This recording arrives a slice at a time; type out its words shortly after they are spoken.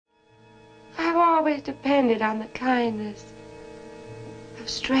always depended on the kindness of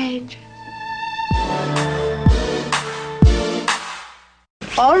strangers.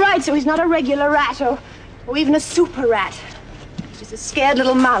 All right, so he's not a regular rat or even a super rat. He's just a scared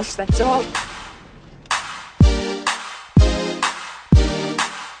little mouse, that's all.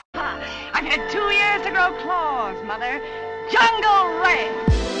 I've had 2 years to grow claws, Mother. Jungle Red.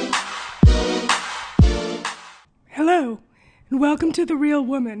 Hello, and welcome to The Real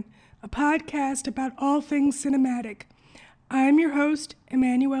Woman, a podcast about all things cinematic. I'm your host,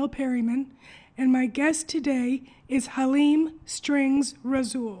 Emmanuel Perryman, and my guest today is Haleem Stringz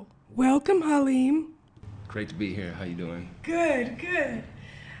Rasul. Welcome, Haleem. Great to be here. How you doing? Good.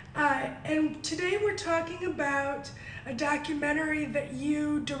 And today we're talking about a documentary that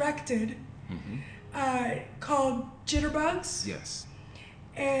you directed called Jitterbugs. Yes.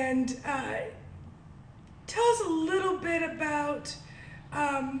 And tell us a little bit about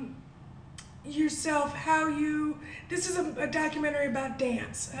yourself, how you, this is a documentary about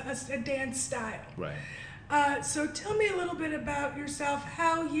dance, a dance style. Right. So tell me a little bit about yourself,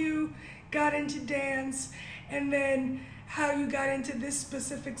 how you got into dance, and then how you got into this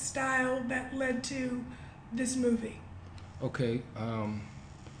specific style that led to this movie. Okay.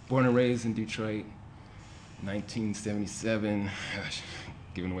 Born and raised in Detroit, 1977. Gosh,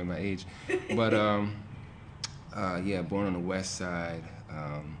 giving away my age. But yeah, born on the west side.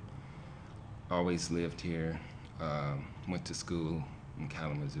 Always lived here. Went to school in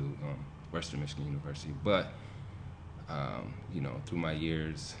Kalamazoo, Western Michigan University. But you know, through my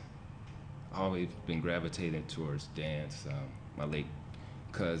years, always been gravitated towards dance. My late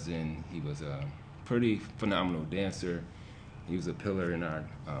cousin, he was a pretty phenomenal dancer. He was a pillar in our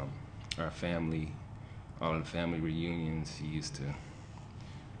family. All of the family reunions, he used to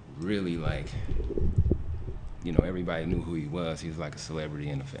really like, you know, everybody knew who he was. He was like a celebrity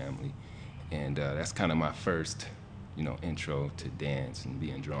in the family. And that's kind of my first, you know, intro to dance and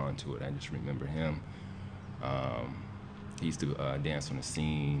being drawn to it. I just remember him. He used to dance on the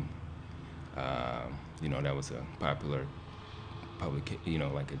scene. You know, that was a popular public, you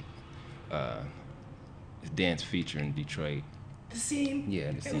know, like a dance feature in Detroit. The Scene?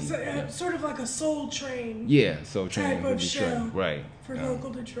 Yeah, the Scene. It was sort of like a Soul Train. Yeah, Soul Train type of Detroit. show. Right. For local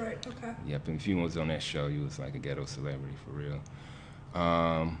Detroit. Okay. Yep, and if you was on that show, you was like a ghetto celebrity for real.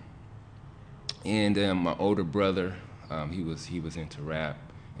 And then my older brother, he was into rap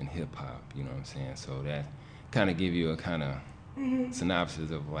and hip hop. You know what I'm saying? So that kind of give you a kind of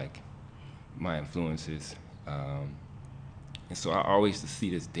synopsis of like my influences. And so I always used to see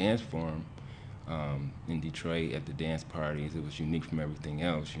this dance form in Detroit at the dance parties. It was unique from everything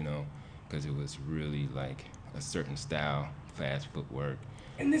else, you know, because it was really like a certain style, fast footwork.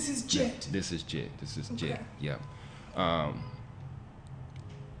 And this is JIT. This is JIT. Okay. Yeah.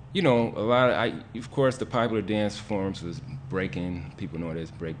 You know, of course, the popular dance forms was breaking. People know it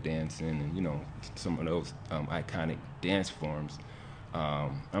as break dancing, and you know, some of those iconic dance forms.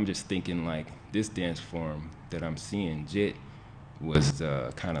 I'm just thinking like this dance form that I'm seeing, JIT, was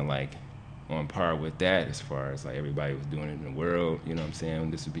kind of like on par with that as far as like everybody was doing it in the world. You know what I'm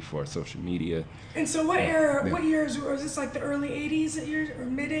saying? This was before social media. And so what era? Yeah. What years was this? Like the early '80s or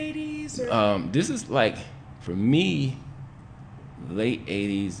mid '80s? Or? This is like for me, late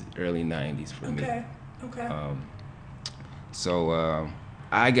 '80s, early '90s for me. Okay. So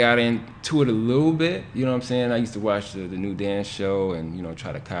I got into it a little bit. You know what I'm saying? I used to watch the new dance show and you know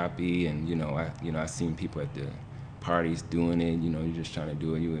try to copy, and I seen people at the parties doing it. You know, you're just trying to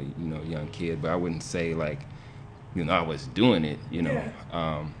do it. You a young kid, but I wouldn't say like, you know, I was doing it. You know.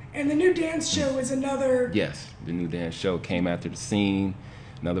 Yeah. And the new dance show is another. Yes, the new dance show came after the Scene,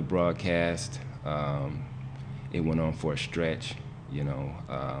 another broadcast. It went on for a stretch. You know,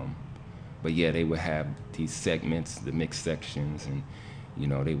 but yeah, they would have these segments, the mixed sections, and you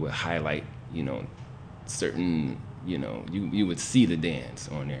know they would highlight, you know, certain, you know, you would see the dance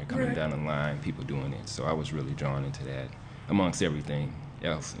on there coming down the line, people doing it. So I was really drawn into that, amongst everything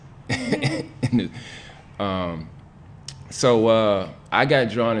else. So I got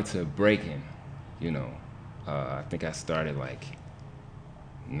drawn into breaking. You know, I think I started like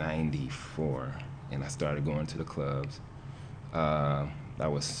 '94, and I started going to the clubs. I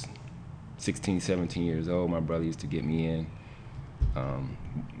was 16, 17 years old. My brother used to get me in.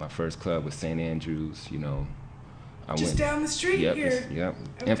 My first club was St. Andrews, you know. Just down the street here. Yep.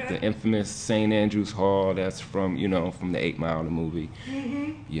 Okay. The infamous St. Andrews Hall, that's from the 8 Mile, the movie.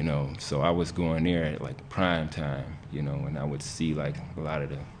 Mm-hmm. You know, so I was going there at like prime time, you know, and I would see like a lot of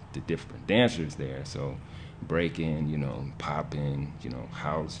the different dancers there. So breaking, you know, popping, you know,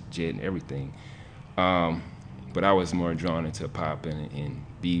 house, JIT, and everything. but I was more drawn into pop and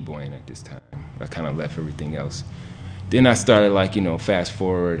b-boying at this time. I kind of left everything else. Then I started, like, you know, fast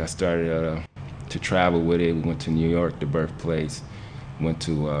forward, I started to travel with it. We went to New York, the birthplace, went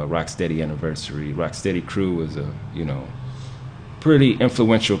to Rocksteady Anniversary. Rocksteady crew was a, you know, pretty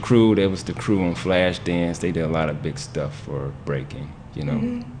influential crew. That was the crew on Flashdance. They did a lot of big stuff for breaking, you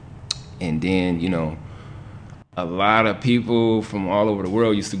know. And then, you know, a lot of people from all over the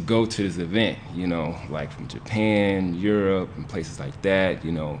world used to go to this event, you know, like from Japan, Europe, and places like that,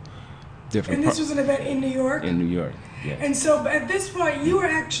 you know. And this was an event in New York? In New York, yes. And so at this point, you were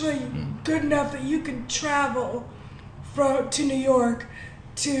actually good enough that you could travel to New York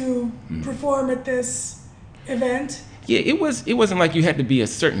to perform at this event? Yeah, it wasn't like you had to be a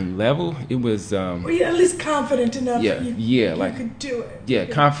certain level. It was or you're at least confident enough that you like, could do it. Yeah,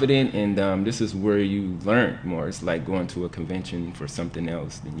 confident, and this is where you learn more. It's like going to a convention for something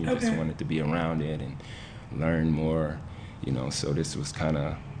else, and you just wanted to be around it and learn more, you know. So this was kind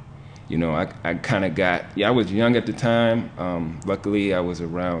of, you know, I kind of got, I was young at the time. Luckily, I was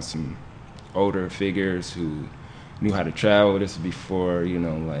around some older figures who knew how to travel. This was before, you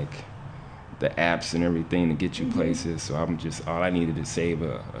know, like the apps and everything to get you places. So I'm just, all I needed to save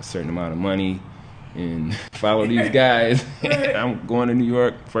a certain amount of money and follow these guys. I'm going to New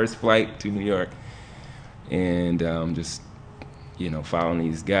York, first flight to New York, and just, you know, following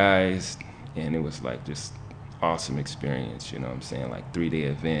these guys. And it was like just awesome experience, you know what I'm saying? Like 3-day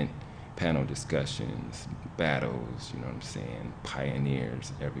event, panel discussions, battles, you know what I'm saying?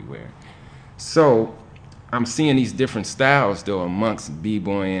 Pioneers everywhere. So I'm seeing these different styles, though, amongst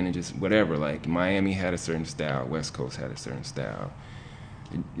b-boying and just whatever. Like, Miami had a certain style, West Coast had a certain style.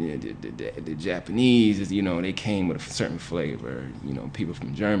 The Japanese, you know, they came with a certain flavor. You know, people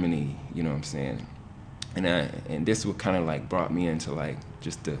from Germany, you know what I'm saying? And this what kind of, like, brought me into, like,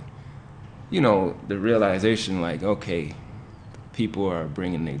 just the, you know, the realization, like, okay, people are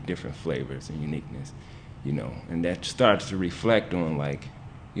bringing their different flavors and uniqueness, you know. And that starts to reflect on, like,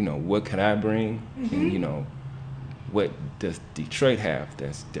 you know, what could I bring? And, you know, what does Detroit have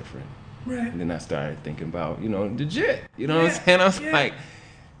that's different? Right. And then I started thinking about, you know, the Jit. You know what I'm saying? I was like,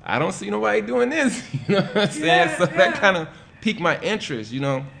 I don't see nobody doing this. You know what I'm saying? So that kind of piqued my interest, you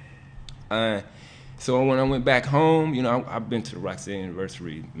know. So when I went back home, you know, I've been to the Rocksteady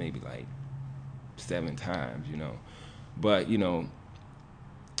Anniversary maybe like 7 times, you know. But, you know,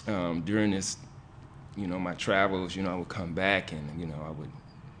 during this, you know, my travels, you know, I would come back and, you know, I would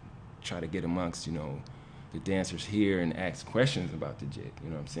try to get amongst, you know, the dancers here and ask questions about the Jit,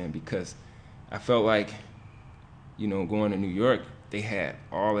 you know what I'm saying? Because I felt like, you know, going to New York, they had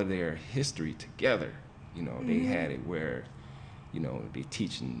all of their history together. You know, they had it where, you know, they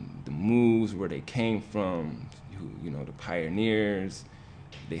teaching the moves, where they came from, who, you know, the pioneers.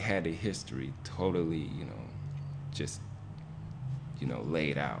 They had their history totally, you know, just, you know,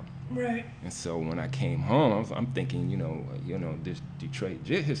 laid out. Right. And so when I came home, I'm thinking, you know, this Detroit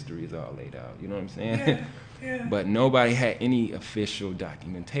Jit history is all laid out. You know what I'm saying? Yeah. Yeah. But nobody had any official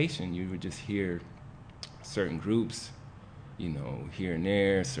documentation. You would just hear certain groups, you know, here and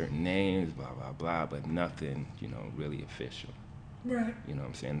there, certain names, blah, blah, blah, but nothing, you know, really official. Right. You know what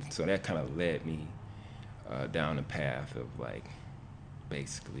I'm saying? So that kind of led me down the path of, like,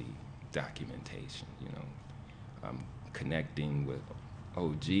 basically documentation, you know, connecting with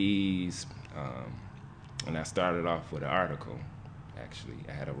OGs, and I started off with an article, actually.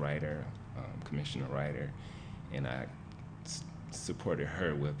 I had a writer, commissioned a writer, and I supported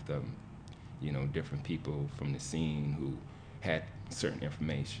her with, you know, different people from the scene who had certain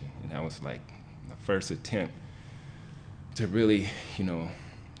information. And that was like the first attempt to really, you know,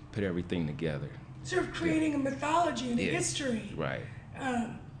 put everything together. Sort of creating a mythology and a history. Right.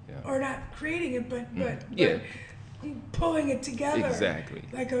 Or not creating it, but pulling it together. Exactly.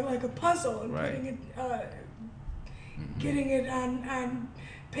 Like a puzzle, and putting it, getting it on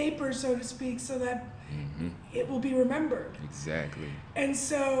paper, so to speak, so that it will be remembered. Exactly. And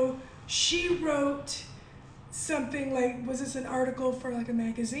so she wrote something like, was this an article for like a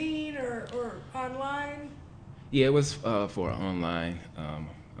magazine or online? Yeah, it was for online.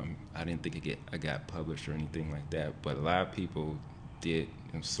 I didn't think I got published or anything like that, but a lot of people did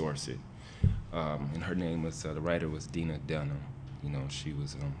source it. And her name was, the writer was Dina Dunham. You know, she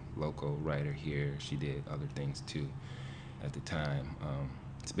was a local writer here. She did other things too at the time.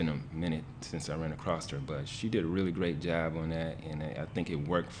 It's been a minute since I ran across her, but she did a really great job on that, and I think it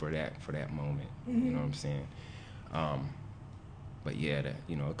worked for that moment. You know what I'm saying? But yeah,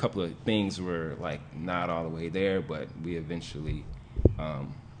 you know, a couple of things were like not all the way there, but we eventually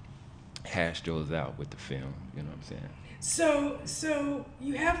hash those out with the film. You know what I'm saying? So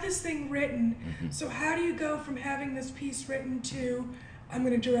you have this thing written. So how do you go from having this piece written to I'm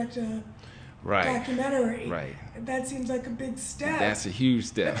going to direct a documentary? Right. That seems like a big step. That's a huge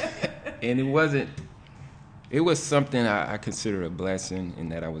step. And it was something I consider a blessing in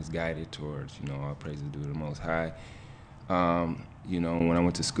that I was guided towards. You know, all praises due to the Most High. You know, when I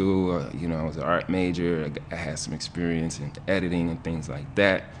went to school, you know, I was an art major. I had some experience in editing and things like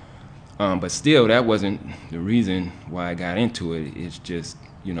that. But still, that wasn't the reason why I got into it. It's just,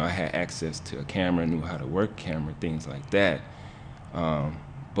 you know, I had access to a camera, knew how to work camera, things like that.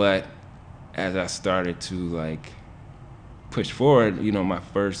 But as I started to, like, push forward, you know, my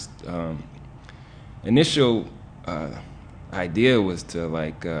first initial idea was to,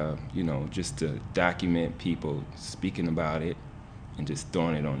 like, you know, just to document people speaking about it and just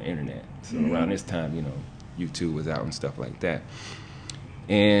throwing it on the internet. So around this time, you know, YouTube was out and stuff like that.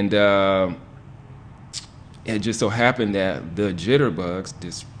 And it just so happened that the Jitterbugs,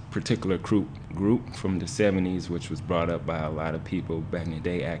 this particular group from the 70s, which was brought up by a lot of people back in the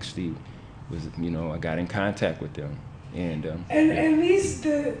day, actually was, you know, I got in contact with them. And these,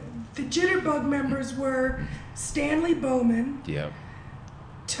 the Jitterbug members were Stanley Bowman,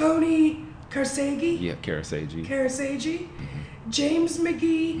 Tony Karasegi, Karasegi, James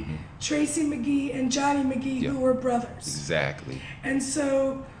McGee, Tracy McGee, and Johnny McGee, who were brothers. Exactly. And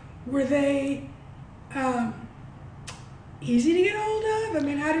so, were they easy to get a hold of? I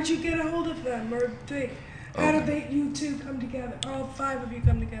mean, how did you get a hold of them? Or how did you two come together? All five of you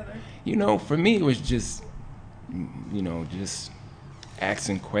come together? You know, for me, it was just, you know, just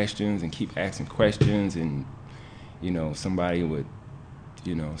asking questions and keep asking questions, and, you know, somebody would,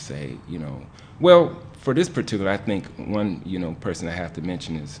 you know, say, you know, well, for this particular, I think one, you know, person I have to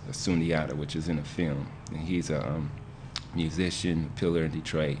mention is Sundiata, which is in a film. And he's a musician, pillar in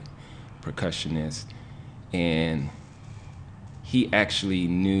Detroit, percussionist, and he actually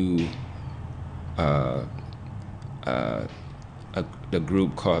knew the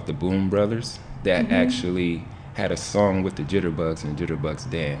group called the Boom Brothers that actually had a song with the Jitterbugs, and the Jitterbugs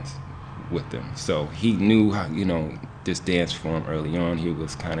danced with them. So he knew how, you know, this dance form early on. He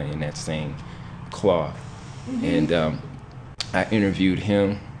was kind of in that same cloth. And I interviewed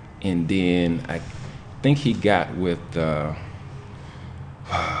him, and then I think he got with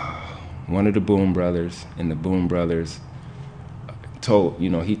one of the Boom Brothers, and the Boom Brothers told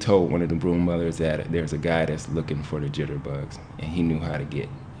one of the Boom Brothers that there's a guy that's looking for the Jitterbugs, and he knew how to get,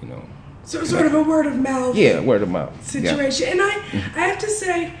 you know. So sort of a word of mouth. Yeah, word of mouth situation. And I have to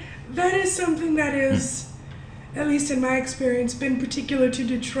say, that is something that is, at least in my experience, been particular to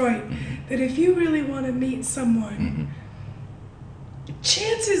Detroit. That if you really want to meet someone,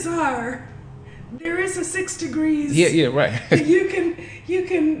 chances are there is a 6 degrees. Yeah, right. you can,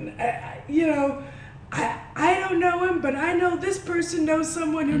 you know, I don't know him, but I know this person knows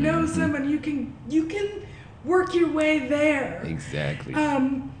someone who knows him, and you can work your way there. Exactly.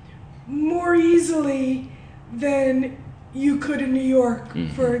 More easily than you could in New York,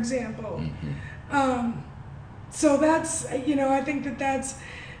 for example. So that's, you know, I think that's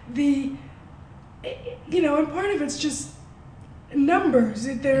the, you know, and part of it's just numbers.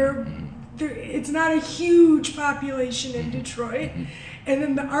 It's not a huge population in Detroit, and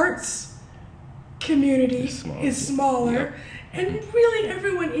then the arts community is smaller, and really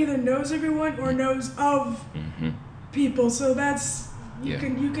everyone either knows everyone or knows of people. So that's you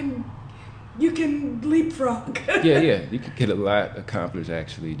can leapfrog. yeah, you can get a lot accomplished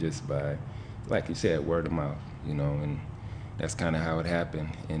actually just by, like you said, word of mouth, you know, and that's kind of how it happened.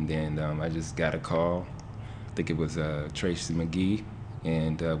 And then I just got a call. I think it was Tracy McGee,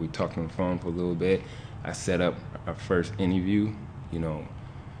 and we talked on the phone for a little bit. I set up our first interview,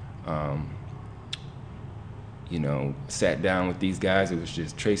 sat down with these guys. It was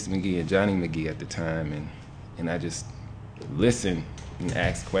just Tracy McGee and Johnny McGee at the time, and I just listened and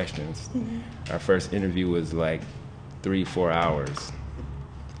asked questions. Our first interview was like 3-4 hours,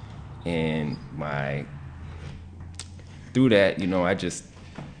 and through that, you know, I just,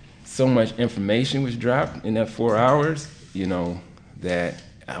 so much information was dropped in that 4 hours, you know, that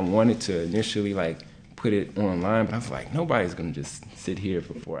I wanted to initially like put it online, but I was like, nobody's gonna just sit here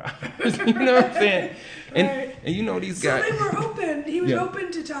for 4 hours. You know what I'm saying? And you know, these guys. So they were open. He was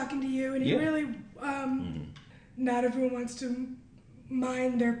open to talking to you, and he really. Not everyone wants to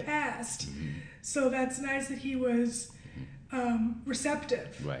mind their past, so that's nice that he was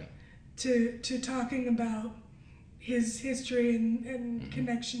receptive, to talking about his history and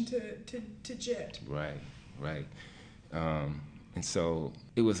connection to JIT. Right. And so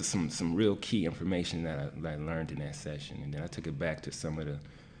it was some real key information that I learned in that session, and then I took it back to some of the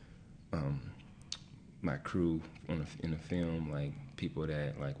my crew in the film, like people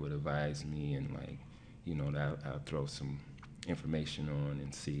that like would advise me, and like, you know, that I'll throw some information on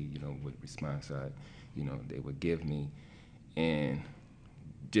and see, you know, what response they would give me. And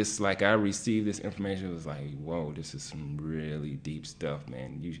just like I received this information, it was like, whoa, this is some really deep stuff,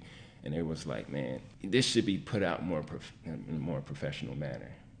 man. And it was like, man, this should be put out in a more professional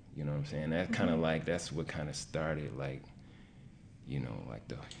manner. You know what I'm saying? That kind of like, that's what kind of started, like, you know, like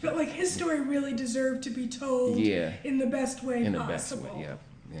the... But like his story really deserved to be told in the best way possible. In the best way, yeah.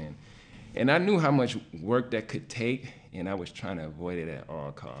 And I knew how much work that could take, and I was trying to avoid it at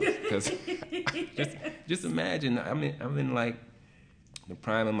all costs. Because just imagine, I'm in like the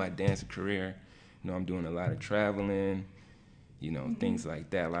prime of my dance career. You know, I'm doing a lot of traveling, you know, things like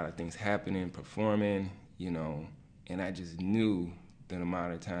that, a lot of things happening, performing, you know, and I just knew the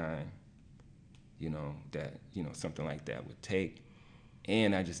amount of time, you know, that, you know, something like that would take.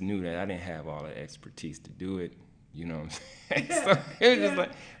 And I just knew that I didn't have all the expertise to do it, you know what I'm saying? So it was just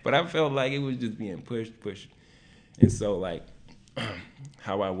like, but I felt like it was just being pushed. And so like,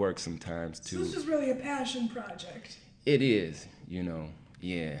 how I work sometimes too. So this was really a passion project. It is, you know,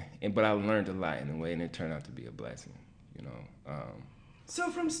 yeah. But I learned a lot in a way, and it turned out to be a blessing, you know. So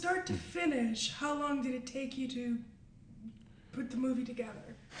from start to finish, how long did it take you to put the movie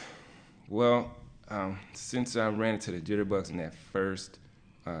together? Well, since I ran into the Jitterbugs in that first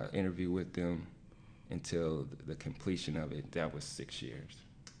interview with them until the completion of it, that was 6 years.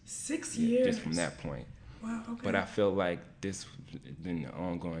 6 years? Just from that point. Wow, okay. But I felt like this has been an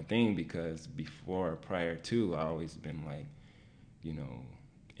ongoing thing, because prior to, I always been like, you know,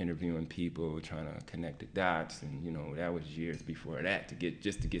 interviewing people, trying to connect the dots, and you know, that was years before that to get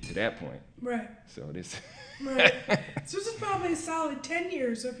to that point. Right. So this. Right. So this is probably a solid 10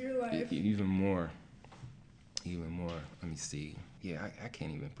 years of your life. Even more. Let me see. Yeah, I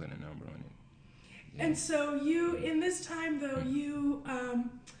can't even put a number on it. Yeah. And so you, in this time though, you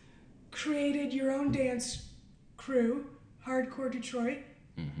created your own dance crew, Hardcore Detroit,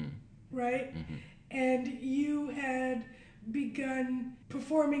 right? And you had begun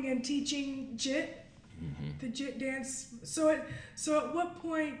performing and teaching JIT, the JIT dance. So at what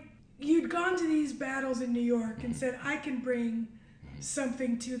point you'd gone to these battles in New York and said, I can bring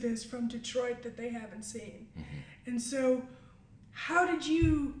something to this from Detroit that they haven't seen. And so how did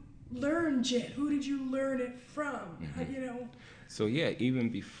you learn JIT? Who did you learn it from? You know? So yeah, even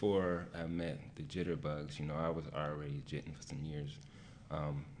before I met the Jitterbugs, you know, I was already jitting for some years.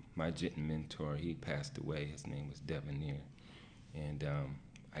 My jitting mentor, he passed away. His name was Devoneer. And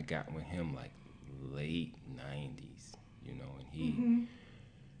I got with him like late 90s, you know, and he,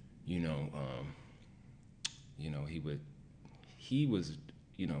 you know, he was,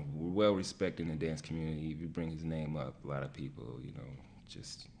 you know, well respected in the dance community. If you bring his name up, a lot of people, you know,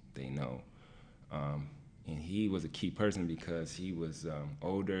 just, they know. And he was a key person because he was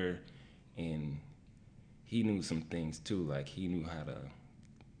older, and he knew some things too. Like he knew how to,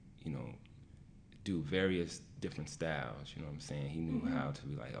 you know, do various different styles. You know what I'm saying? He knew how to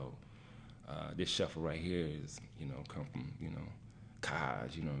be like, oh, this shuffle right here is, you know, come from, you know,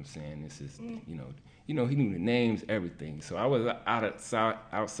 Kaj. You know what I'm saying? This is, you know, he knew the names, everything. So I was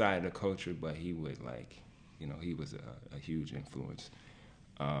outside of the culture, but he would like, you know, he was a huge influence.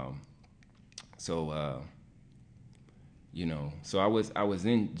 You know, so I was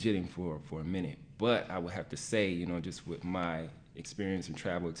in jitting for a minute, but I would have to say, you know, just with my experience and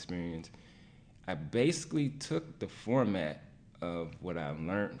travel experience, I basically took the format of what I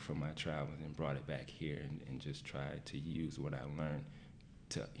learned from my travels and brought it back here, and just tried to use what I learned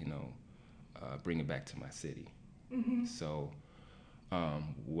to, you know, bring it back to my city. So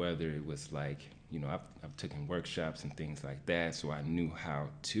whether it was like, you know, I've taken workshops and things like that, so I knew how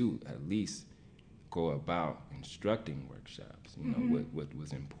to at least go about instructing workshops, you know, what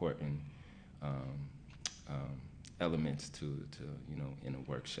was important elements to, you know, in a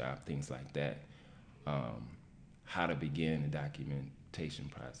workshop, things like that. How to begin the documentation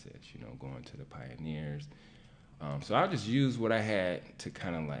process, you know, going to the pioneers. So I'll just use what I had to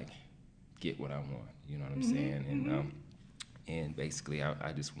kind of like get what I want, you know what I'm saying? And basically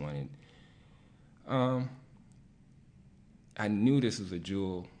I just wanted, I knew this was a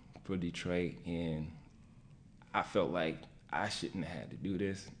jewel for Detroit, and I felt like I shouldn't have had to do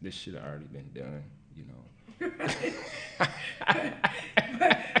this. This should have already been done, you know.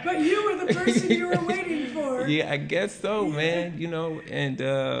 but you were the person you were waiting for. Yeah, I guess so, man. You know, and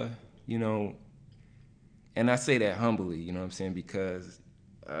you know, and I say that humbly, you know what I'm saying, because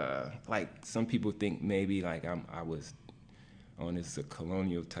like some people think maybe like I was on this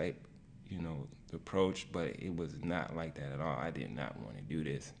colonial type, you know, approach, but it was not like that at all. I did not want to do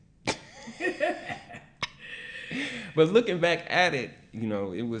this. But looking back at it,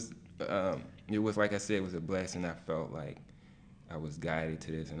 it was like I said, it was a blessing. I felt like I was guided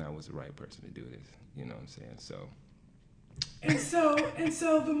to this, and I was the right person to do this. You know what I'm saying? So. And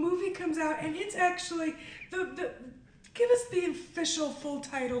so the movie comes out, and it's actually the give us the official full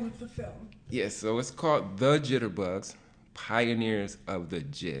title of the film. Yes, so it's called The Jitterbugs, Pioneers of the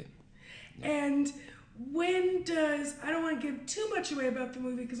Jit. And when does, I don't want to give too much away about the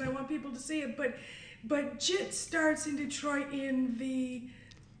movie because I want people to see it, but Jit starts in Detroit in the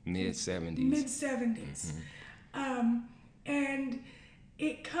mid-70s. Mid-70s. Mm-hmm. And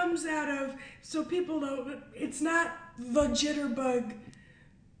it comes out of, so people know, it's not the Jitterbug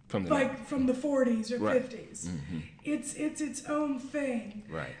from the 40s or right. 50s. Mm-hmm. It's its own thing.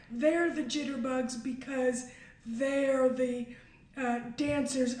 Right. They're the Jitterbugs because they're the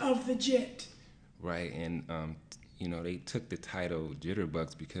dancers of the Jit. Right, and they took the title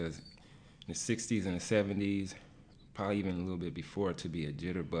Jitterbugs because in the 60s and the 70s, probably even a little bit before, to be a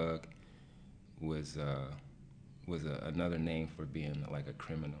jitterbug was another name for being like a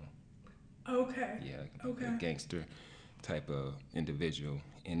criminal. Okay. Yeah, okay. A gangster type of individual.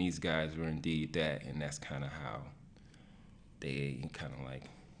 And these guys were indeed that, and that's kind of how they kind of like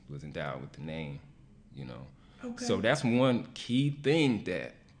was endowed with the name, Okay. So that's one key thing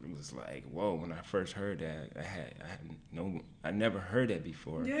that was like, whoa, when I first heard that, I never heard that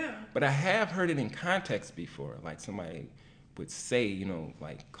before. Yeah. But I have heard it in context before, like somebody would say,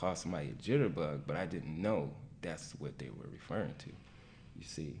 like call somebody a jitterbug, but I didn't know that's what they were referring to. You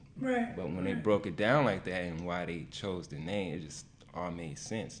see. Right. But when they broke it down like that and why they chose the name, it just all made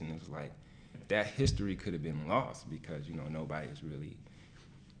sense. And it was like that history could have been lost because, nobody's really,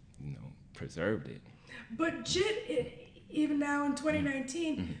 preserved it. But Jit, even now in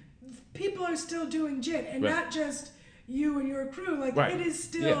 2019, mm-hmm. people are still doing Jit, and right. not just you and your crew. Like right. it is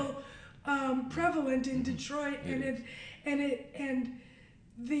still prevalent in mm-hmm. Detroit, it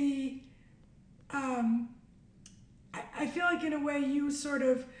I feel like in a way you sort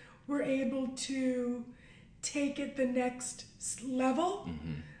of were able to take it the next level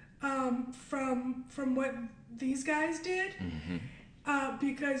mm-hmm. From what these guys did, mm-hmm.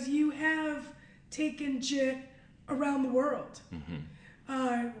 Because you have taken Jit around the world.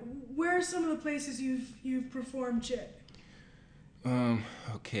 Mm-hmm. Where are some of the places you've performed Jit?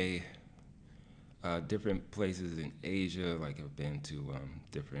 Okay. Different places in Asia, like I've been to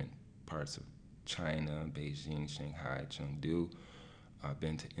different parts of China, Beijing, Shanghai, Chengdu. I've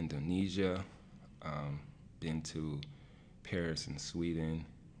been to Indonesia, been to Paris and Sweden,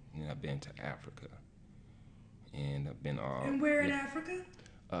 and I've been to Africa. And I've been all... And where in Africa?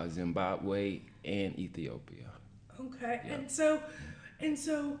 Zimbabwe and Ethiopia. Okay, yeah. and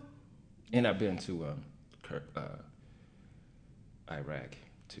so... And I've been to Iraq,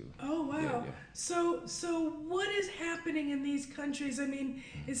 too. Oh, wow. Yeah. So what is happening in these countries? I mean,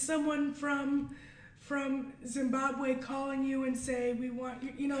 is someone from Zimbabwe calling you and say, we want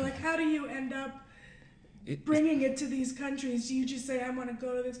you, like how do you end up bringing it to these countries? Do you just say, I want to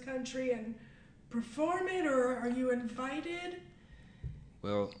go to this country and perform it, or are you invited?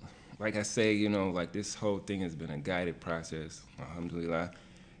 Well, like I say, like this whole thing has been a guided process, alhamdulillah.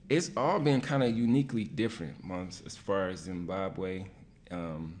 It's all been kind of uniquely different as far as Zimbabwe.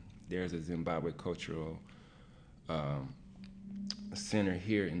 There's a Zimbabwe Cultural Center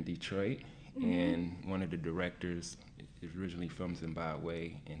here in Detroit, mm-hmm. and one of the directors is originally from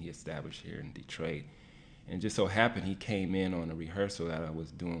Zimbabwe, and he established here in Detroit. And just so happened he came in on a rehearsal that I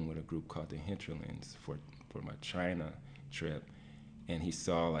was doing with a group called the Hinterlands for my China trip, and he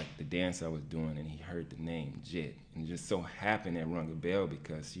saw like the dance I was doing, and he heard the name Jit, and it just so happened that rung a bell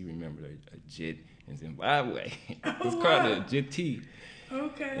because he remembered a Jit in Zimbabwe. It's called a Jit.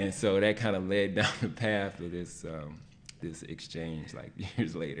 Okay. And so that kind of led down the path of this exchange like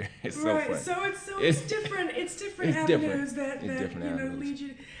years later. It's right. so fun. So it's different. It's different avenues that lead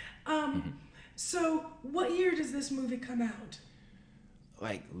you. Mm-hmm. So what year does this movie come out?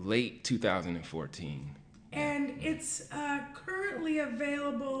 Like late 2014. And it's currently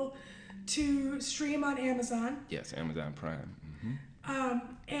available to stream on Amazon. Yes, Amazon Prime. Mm-hmm.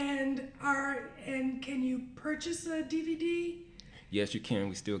 And can you purchase a DVD? Yes, you can.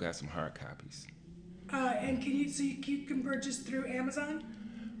 We still got some hard copies. And you can purchase through Amazon?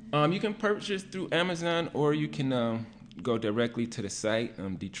 You can purchase through Amazon, or you can go directly to the site,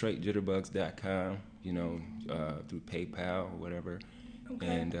 DetroitJitterbugs.com, through PayPal or whatever. Okay.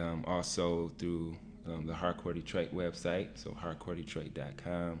 And also through the Hardcore Detroit website, so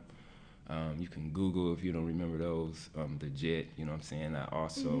hardcoredetroit.com. You can Google if you don't remember those, the JIT, I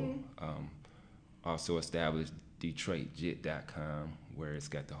also mm-hmm. Also established DetroitJit.com, where it's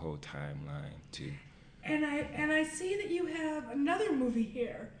got the whole timeline too. And I see that you have another movie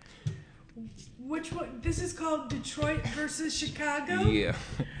here. Which one? This is called Detroit versus Chicago? Yeah.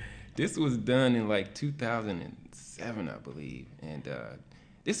 This was done in like 2007, I believe. And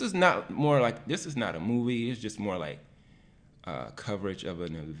this is not a movie. It's just more like coverage of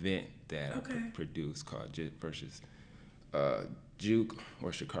an event that I produced called Jit versus Juke,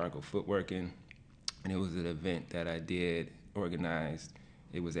 or Chicago Footworking. And it was an event that I organized.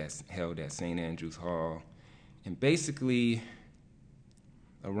 It was held at St. Andrew's Hall. And basically,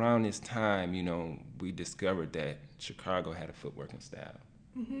 around this time, we discovered that Chicago had a footworking style.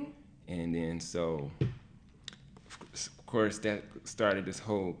 Mm-hmm. And then so, of course, that started this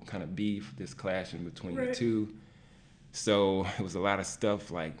whole kind of beef, this clashing between the two. So it was a lot of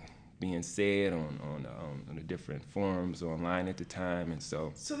stuff like being said on the different forums online at the time, and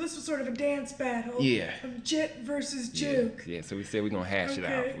so this was sort of a dance battle. Yeah. Of Jit versus Juke. Yeah. So we said we're gonna hash it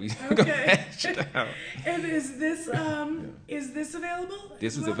out. We're gonna hash it out. And is this available?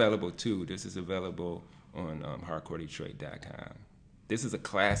 This is available too. This is available on hardcoredetroit.com. This is a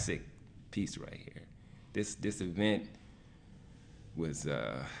classic piece right here. This event was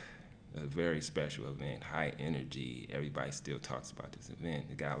a very special event, high energy. Everybody still talks about this event.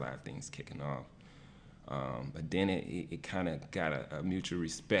 It got a lot of things kicking off. But then it kind of got a mutual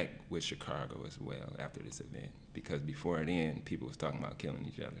respect with Chicago as well after this event, because before then, people was talking about killing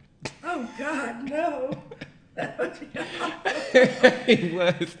each other. Oh, God, no. It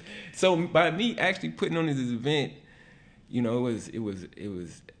was. So by me actually putting on this event, it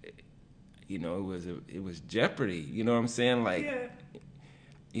was jeopardy. You know what I'm saying? Like,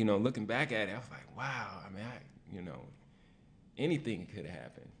 looking back at it, I was like, wow. I mean, anything could have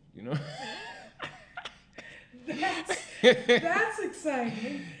happened. That's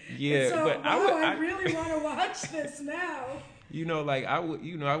exciting. Yeah, so, but I really want to watch this now.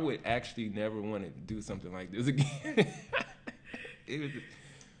 I would actually never want to do something like this again.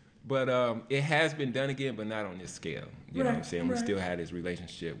 But it has been done again, but not on this scale. You know what I'm saying? We still had this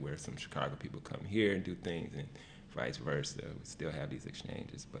relationship where some Chicago people come here and do things, and vice versa. We still have these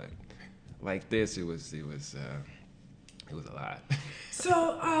exchanges, but like this, it was a lot.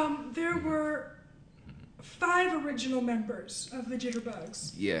 So there were 5 original members of the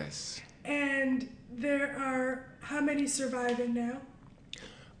Jitterbugs. Yes. And there are how many surviving now?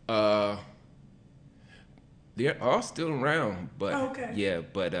 They're all still around, but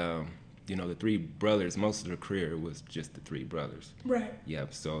the 3 brothers, most of their career was just the 3 brothers. Right.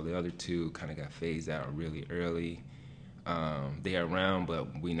 Yep. So the other 2 kind of got phased out really early. They're around,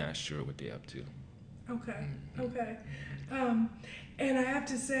 but we're not sure what they're up to. Okay. Okay. And I have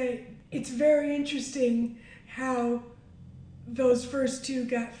to say, it's very interesting how those first 2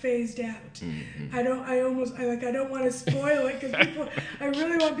 got phased out. Mm-hmm. I don't want to spoil it, because I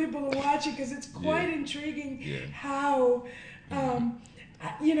really want people to watch it, because it's quite intriguing how,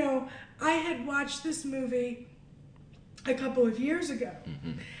 I had watched this movie a couple of years ago,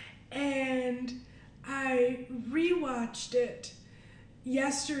 and I rewatched it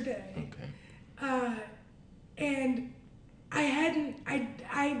yesterday. Okay. And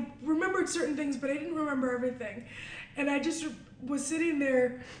I remembered certain things, but I didn't remember everything. And I just was sitting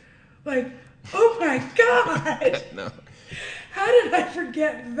there like, oh my God! No. How did I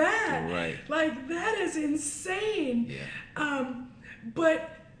forget that? Right. Like, that is insane. Yeah. But,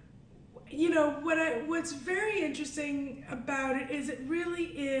 what's very interesting about it is it really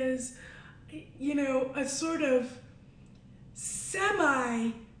is, a sort of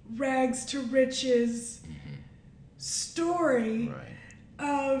semi-rags to riches story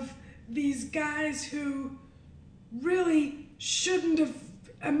of these guys who really shouldn't have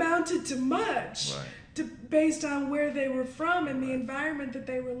amounted to much based on where they were from and the environment that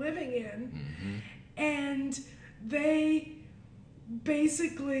they were living in. Mm-hmm. And they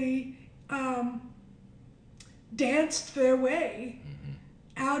basically danced their way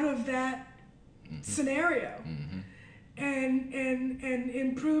out of that scenario and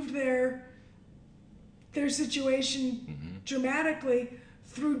improved their situation dramatically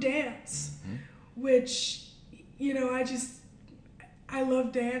through dance, which, I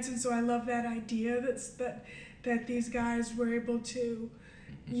love dance, and so I love that idea that these guys were able to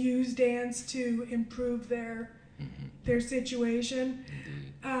use dance to improve their situation.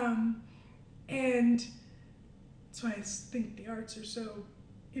 And that's why I think the arts are so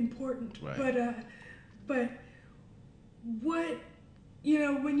important. Right. But what,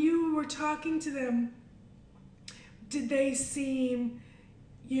 when you were talking to them, did they seem,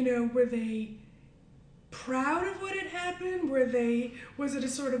 were they proud of what had happened? Was it a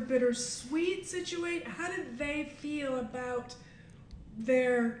sort of bittersweet situation? How did they feel about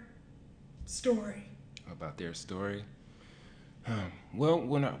their story? About their story? Well,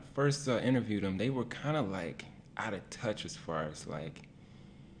 when I first interviewed them, they were kind of like out of touch as far as like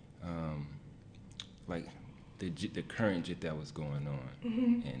the current JIT that was going on,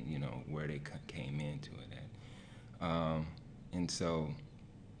 and you know where they came into it at, and so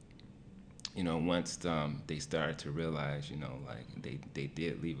you know once they started to realize, you know, like they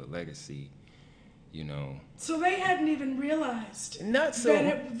did leave a legacy, you know. So they hadn't even realized Not so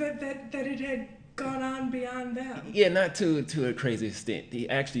that it had gone on beyond them. Yeah, not to a crazy extent. He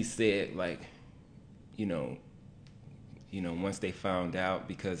actually said, like, you know, once they found out,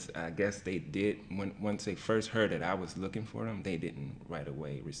 because I guess they did, once they first heard that I was looking for them, they didn't right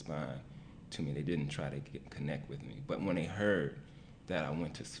away respond to me. They didn't try to connect with me. But when they heard that I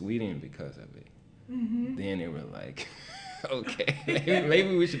went to Sweden because of it, then they were like, okay,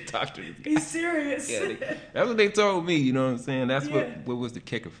 maybe we should talk to this guy. He's serious. Yeah, that's what they told me, you know what I'm saying? That's what was the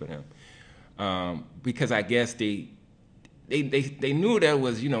kicker for them. Because I guess they knew that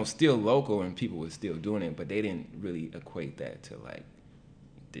was, you know, still local and people were still doing it, but they didn't really equate that to like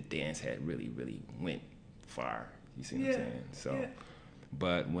the dance had really went far. You see what I'm saying? So,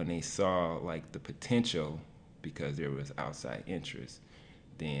 but when they saw like the potential, because there was outside interest,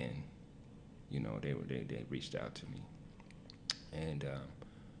 then, you know, they reached out to me, and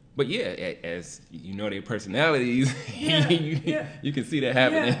but yeah, as you know, their personalities, you can see that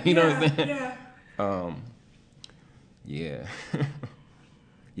happening. You know what I'm saying? Yeah.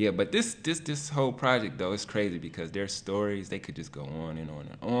 Yeah, but this whole project though is crazy because their stories, they could just go on and on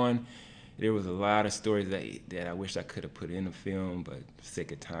and on. There was a lot of stories that I wish I could have put in the film, but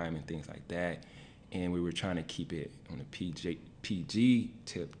sake of time and things like that. And we were trying to keep it on a PG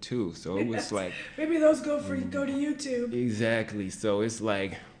tip too. So it was like maybe those go to YouTube. Exactly. So it's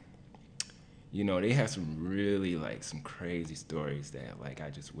like, you know, they have some really like some crazy stories that like I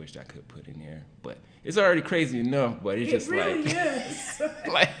just wish I could put in there. But it's already crazy enough, but it's just really like is.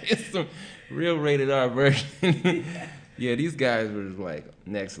 like it's some real rated R version. Yeah, these guys were like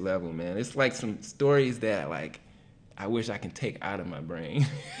next level, man. It's like some stories that like I wish I can take out of my brain.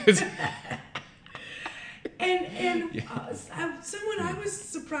 Someone I was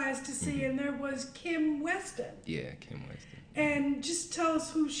surprised to see in there was Kim Weston. Yeah, Kim Weston. And just tell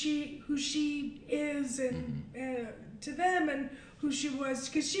us who she is and to them and who she was,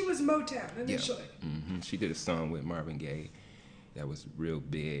 because she was Motown initially. Yeah. She did a song with Marvin Gaye that was real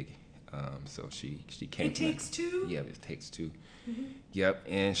big. So she came. It Takes Two. Yeah, It Takes Two. Yep,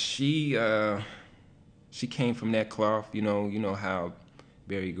 and she came from that cloth. You know how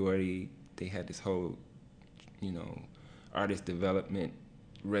Berry Gordy, they had this whole, you know, artist development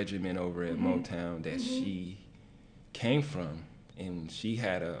regimen over at Motown that she came from, and she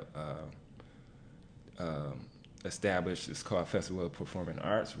had established, it's called Festival of Performing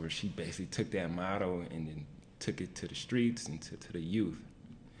Arts, where she basically took that motto and then took it to the streets and to the youth.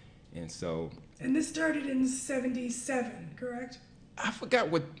 And so, and this started in '77, correct? I forgot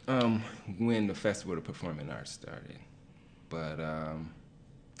what when the Festival of Performing Arts started, but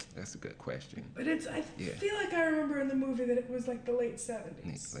that's a good question. But I feel like I remember in the movie that it was like the late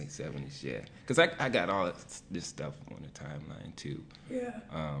 '70s. Late '70s, yeah. Because I got all this stuff on the timeline too. Yeah.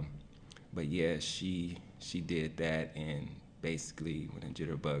 But yeah, she did that, and basically when the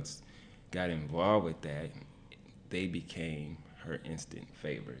Jitterbugs got involved with that, they became her instant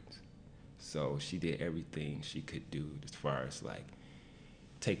favorites. So she did everything she could do as far as like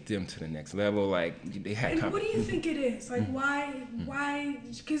take them to the next level. Like they had. And what do you think it is? Like why?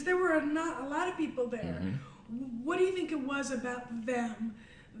 Because there were not a lot of people there. What do you think it was about them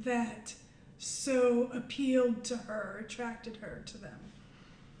that so appealed to her, attracted her to them?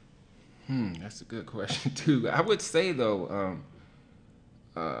 That's a good question too. I would say though,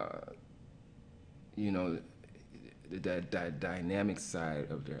 you know, the dynamic side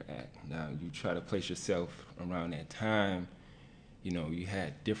of their act. Now you try to place yourself around that time. You know, you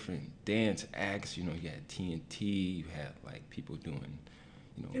had different dance acts. You know, you had TNT. You had like people doing,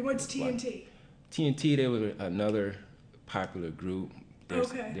 you know. And what's TNT? TNT, they were another popular group.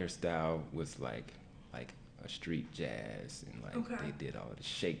 Okay. Their style was like a street jazz, and like they did all the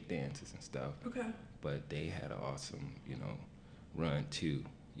shake dances and stuff. Okay. But they had an awesome, you know, run too.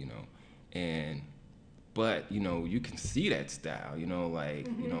 You know, but you know, you can see that style. You know, like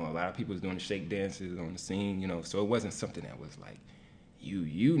you know, a lot of people was doing the shake dances on the scene. You know, so it wasn't something that was like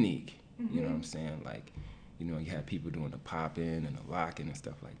unique. You know what I'm saying? Like, you know, you had people doing the popping and the locking and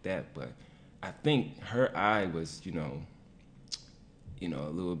stuff like that. But I think her eye was, you know, a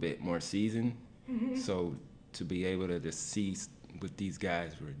little bit more seasoned, So to be able to just see what these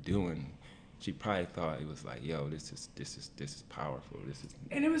guys were doing, she probably thought it was like, yo, this is powerful.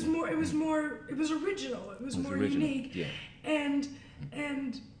 And it was original. It was more original, unique. yeah.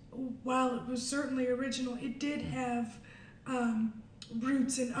 And while it was certainly original, it did have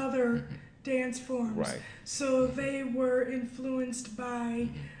roots in other dance forms. Right. So they were influenced by,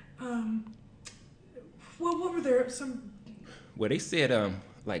 what were there some? Well, they said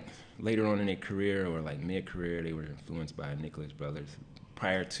like later on in their career or like mid-career, they were influenced by Nicholas Brothers.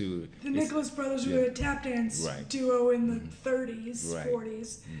 Prior to The Nicholas Brothers were a tap dance Right. duo in the 30s, Right.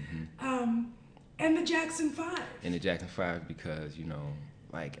 40s, and the Jackson 5. And the Jackson 5, because, you know,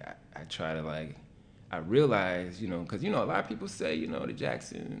 like I try to like, I realize, you know, because, you know, a lot of people say, you know, the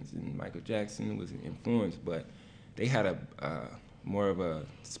Jacksons and Michael Jackson was influenced, but they had a more of a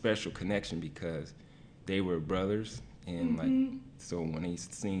special connection because they were brothers. And like, so when they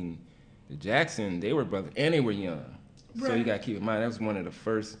seen the Jackson, they were brothers and they were young. So you Right. got to keep in mind, that was one of the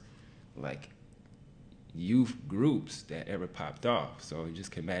first, like, youth groups that ever popped off. So you just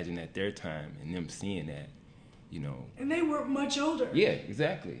can imagine at their time and them seeing that, you know. And they were much older. Yeah,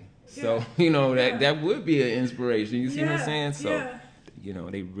 exactly. Yeah. So, you know, Yeah. that would be an inspiration. You see what I'm saying? So, yeah. you know,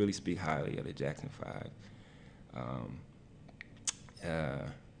 they really speak highly of the Jackson 5.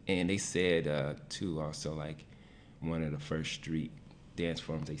 And they said, too, also, like, one of the first street dance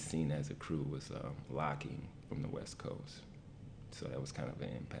forms they seen as a crew was locking from the West Coast. So that was kind of an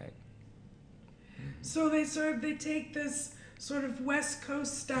impact. So they take this sort of West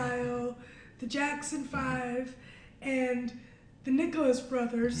Coast style, the Jackson 5 and the Nicholas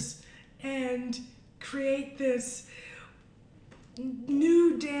Brothers, and create this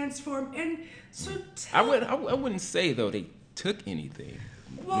new dance form. And so I wouldn't say, though, they took anything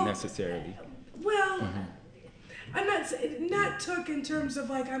necessarily. Well, I'm not took in terms of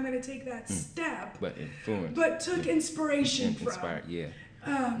like I'm going to take that step, But influenced. but took inspiration from. Inspired, yeah.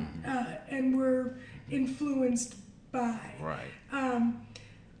 And were influenced by. Right.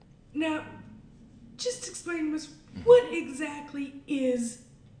 Now, just explain to us what exactly is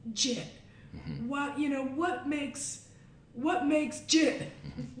JIT? What makes JIT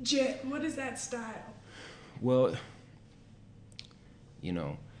JIT? What is that style? Well, you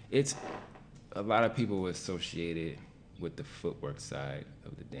know, it's a lot of people associate it with the footwork side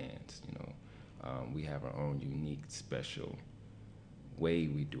of the dance. You know, we have our own unique, special way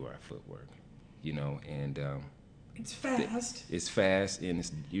we do our footwork. You know, and It's fast. it's fast, and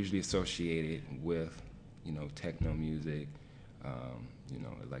it's usually associated with, you know, techno music, you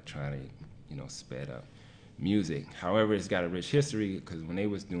know, electronic, you know, sped up music. However, it's got a rich history because when they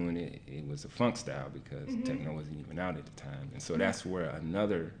was doing it, it was a funk style because techno wasn't even out at the time, and so that's where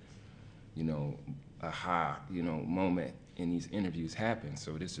another, you know, aha, you know, moment in these interviews happened.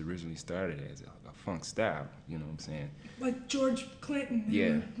 So this originally started as a funk style, you know what I'm saying? Like George Clinton.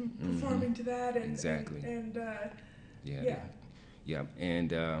 Yeah. Performing to that. And, Exactly. And Yeah.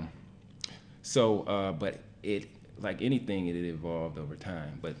 And so, but it, like anything, it evolved over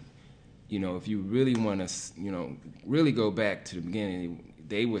time. But, you know, if you really want to, you know, really go back to the beginning,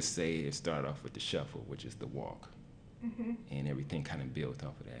 they would say it started off with the shuffle, which is the walk. And everything kind of built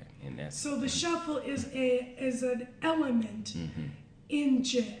off of that. And that's so the shuffle is an element in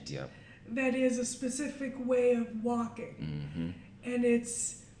JIT. Yep. That is a specific way of walking. And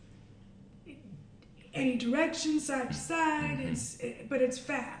it's any direction, side to side, but it's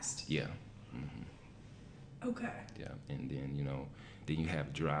fast. Yeah. Okay. Yeah. And then, you know, then you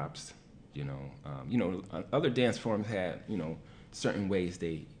have drops, you know, other dance forms had, you know, certain ways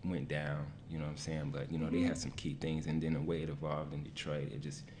they went down, you know what I'm saying? But, you know, they had some key things, and then the way it evolved in Detroit, it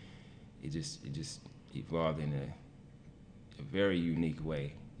just evolved in a very unique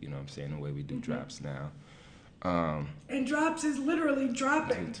way, you know what I'm saying, the way we do drops now. And drops is literally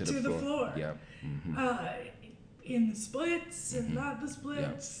dropping to the floor. Yep. In the splits and not the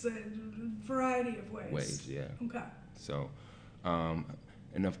splits, and a variety of ways. Yeah. Okay. So,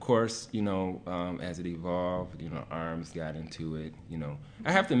 and of course, you know, as it evolved, you know, arms got into it, you know.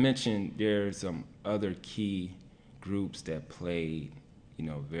 I have to mention there's some other key groups that played, you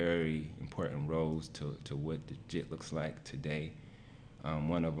know, very important roles to what the JIT looks like today.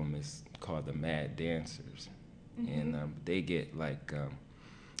 One of them is called the Mad Dancers. And they get like a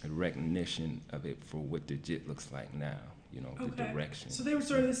recognition of it for what the JIT looks like now, you know, the direction. So they were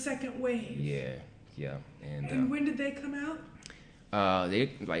sort of the second wave. Yeah. And when did they come out?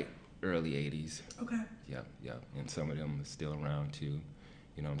 They like early 80s. Okay. Yep. And some of them are still around too,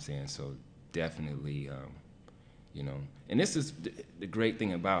 you know what I'm saying? So definitely, you know, and this is the great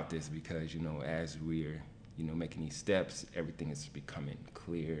thing about this because, you know, as we're, you know, making these steps, everything is becoming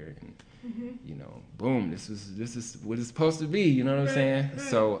clear and you know, boom, this is what it's supposed to be, you know what I'm saying? Right.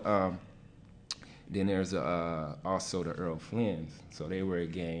 So then there's also the Earl Flynns. So they were a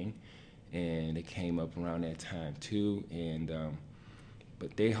gang, and they came up around that time too. And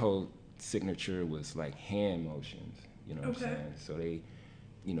but their whole signature was like hand motions, you know what I'm saying? So they,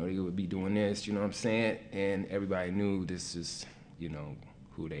 you know, they would be doing this, you know what I'm saying? And everybody knew this is, you know,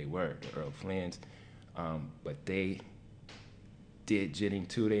 who they were, the Earl Flynns. But they did jitting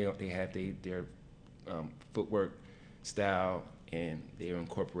too. They had their footwork style, and they would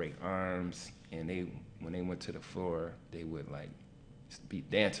incorporate arms. And when they went to the floor, they would like be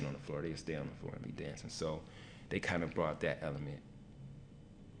dancing on the floor. They would stay on the floor and be dancing. So they kind of brought that element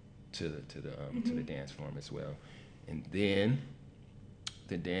to the dance form as well. And then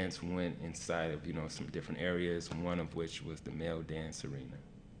the dance went inside of, you know, some different areas. One of which was the male dance arena.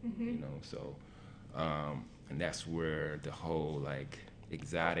 You know, so and that's where the whole like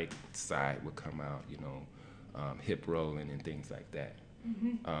exotic side would come out. You know, hip rolling and things like that.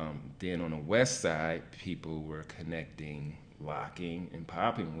 Then on the west side, people were connecting, locking, and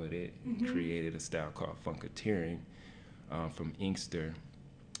popping with it, and created a style called funketeering from Inkster,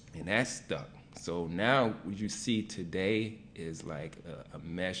 and that stuck. So now what you see today is like a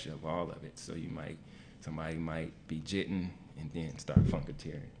mesh of all of it. So somebody might be jitting and then start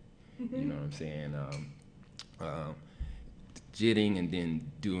funketeering. You know what I'm saying? Jitting and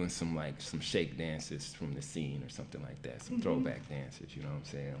then doing some shake dances from the scene or something like that, some throwback dances, you know what I'm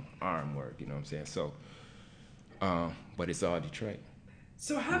saying? Arm work, you know what I'm saying? So, but it's all Detroit.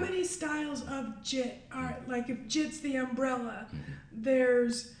 So how many styles of jit are, like if jit's the umbrella,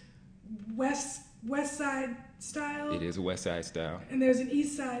 there's west side style? It is a west side style. And there's an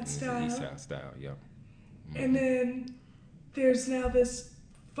east side style. East side style, yep. And then there's now this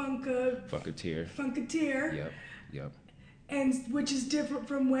funketeer. Yep. And which is different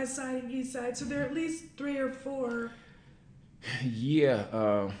from west side and east side. So there are at least 3 or 4.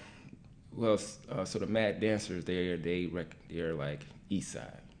 Yeah. So the Mad Dancers, they're like east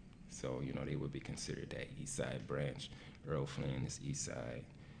side. So, you know, they would be considered that east side branch. Earl Flynn is east side.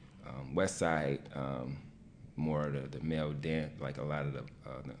 West side, more the male dance, like a lot of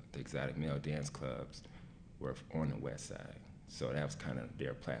the exotic male dance clubs were on the west side. So that was kind of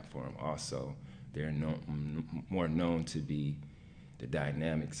their platform. Also, they're more known to be the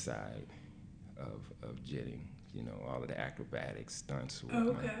dynamic side of jitting. You know, all of the acrobatics, stunts.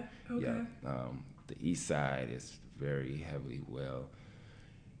 Okay. Yeah. The east side is very heavily well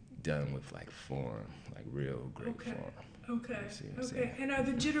done with like form, like real great form. Okay. And are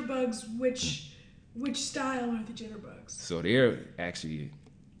the Jitterbugs, which style are the Jitterbugs? So they're actually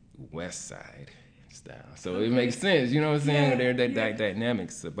west side style. So it makes sense, you know what I'm saying? They're that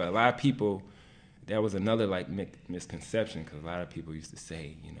dynamics. But a lot of people, that was another like misconception, because a lot of people used to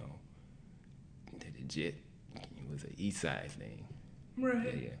say, you know, that the jit was an east side thing.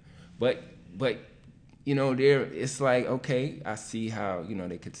 Right. Yeah. But you know, it's like, okay, I see how, you know,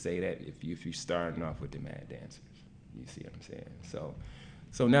 they could say that if you're starting off with the Mad Dancers. You see what I'm saying?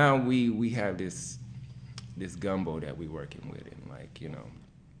 So now we have this gumbo that we're working with, and like, you know,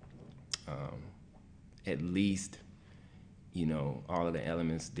 at least, you know, all of the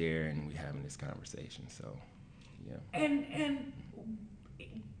elements there, and we're having this conversation. So, yeah. And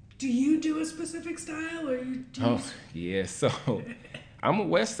do you do a specific style, or yeah. So I'm a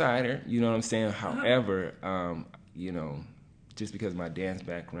West Sider, you know what I'm saying? However, you know, just because of my dance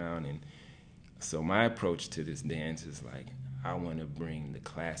background, and so my approach to this dance is like, I want to bring the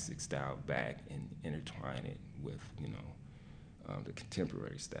classic style back and intertwine it with, you know, the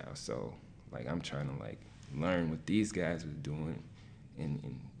contemporary style. So like, I'm trying to like learn what these guys are doing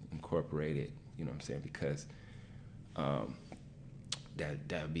and incorporate it, you know what I'm saying? Because that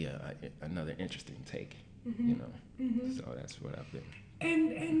would be another interesting take, you know? So that's what I've been.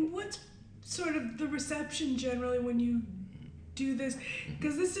 And what's sort of the reception generally when you do this?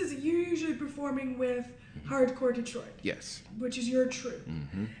 Because you're usually performing with Hardcore Detroit. Yes. Which is your troupe.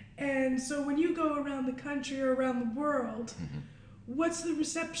 And so when you go around the country or around the world, what's the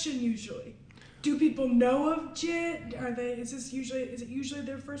reception usually? Do people know of JIT? Is it usually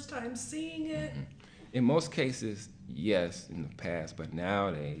their first time seeing it? In most cases, yes, in the past, but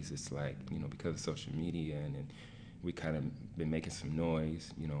nowadays it's like, you know, because of social media and we kind of been making some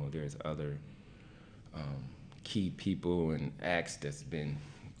noise, you know, there's other key people and acts that's been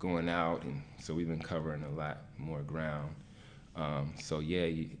going out, and so we've been covering a lot more ground. So yeah,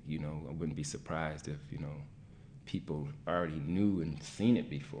 you know, I wouldn't be surprised if, you know, people already knew and seen it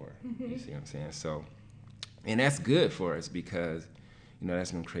before. You see what I'm saying? So, and that's good for us because, you know,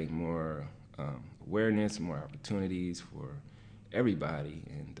 that's gonna create more awareness, more opportunities for everybody,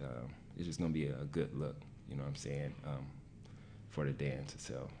 and it's just gonna be a good look. You know what I'm saying? For the dance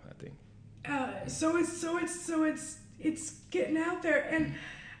itself, I think. So it's getting out there, and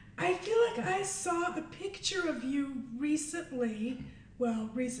I feel like I saw a picture of you recently. Well,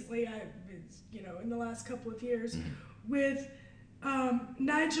 recently, in the last couple of years, with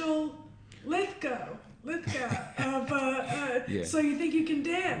Nigel Lithgow of Yeah. So You Think You Can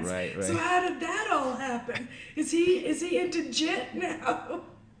Dance. Right. So how did that all happen? Is he into JIT now?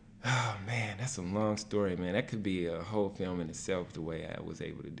 Oh man, that's a long story, man. That could be a whole film in itself, the way I was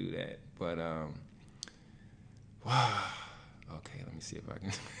able to do that. But wow. Okay, let me see if I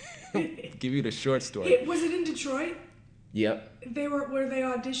can give you the short story. Was it in Detroit? Yep. Were they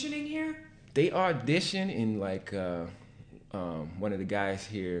auditioning here? They auditioned in like one of the guys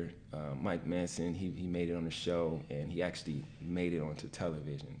here, Mike Manson. He made it on the show, and he actually made it onto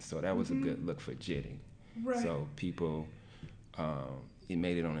television. So that was a good look for jitting. Right. So people. It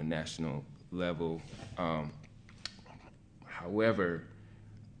made it on a national level. However,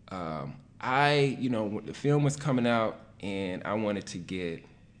 when the film was coming out, and I wanted to get,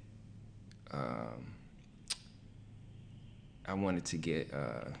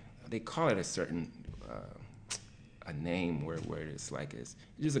 they call it a certain, a name where it's like it's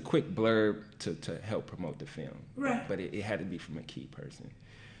just a quick blurb to help promote the film. Right. But it had to be from a key person.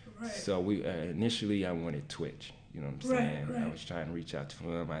 Right. So we initially I wanted Twitch. You know what I'm saying? Right. I was trying to reach out to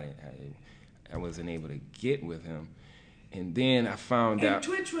him. I wasn't able to get with him. And then I found out... And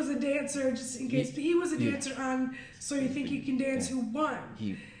Twitch was a dancer, just in case, he was a dancer on So You Think You Can Dance, who won.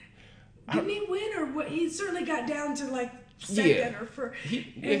 Didn't he win, or what? He certainly got down to like second or first.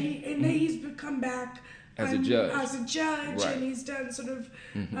 He's come back as a judge. Right. Right. And he's done sort of,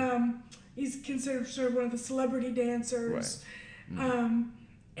 he's considered sort of one of the celebrity dancers. Right.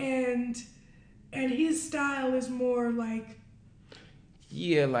 And his style is more like...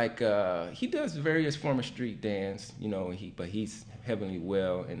 Yeah, like he does various form of street dance, but he's heavily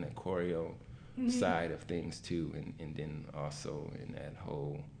well in the choreo side of things too, and then also in that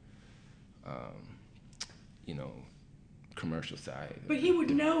whole, commercial side. But he would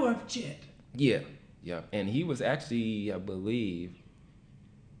know of JIT. Yeah, and he was actually, I believe,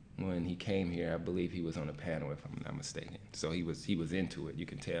 when he came here, I believe he was on a panel, if I'm not mistaken. So he was into it. You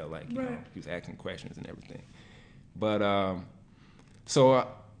can tell, like, he was asking questions and everything. But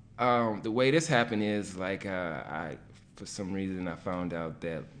the way this happened is, like, I for some reason I found out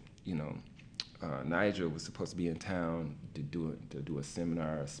that Nigel was supposed to be in town to do a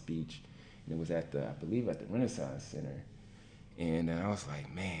seminar, a speech, and it was I believe at the Renaissance Center, and I was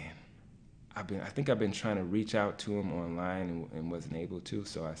like, man. I think I've been trying to reach out to him online and wasn't able to,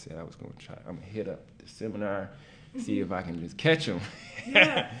 so I said I was going to try. I'm going to hit up the seminar, see if I can just catch him.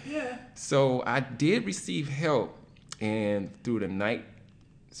 Yeah. So I did receive help, and through the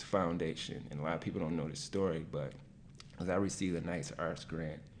Knights Foundation, and a lot of people don't know this story, but as I received the Knights Arts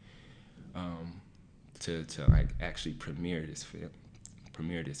grant to like actually premiere this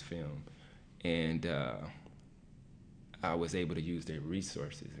film, and I was able to use their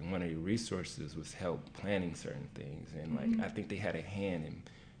resources, and one of the resources was help planning certain things, and like I think they had a hand in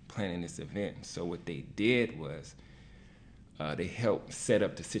planning this event. So what they did was they helped set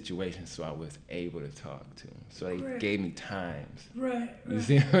up the situation so I was able to talk to them. So they gave me times. Right. You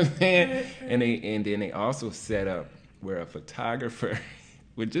see what I'm saying? Right. And then they also set up where a photographer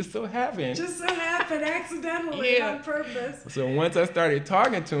would just so happen accidentally on purpose. So once I started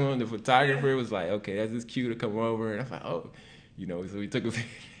talking to him, the photographer was like, okay, that's his cue to come over. And I was like, oh, so he took a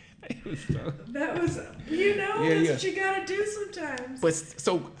picture. That was, that's what you gotta do sometimes. But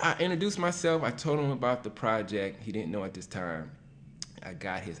so I introduced myself. I told him about the project. He didn't know at this time. I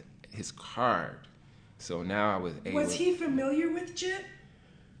got his card. So now I was able. Was he familiar with JIT?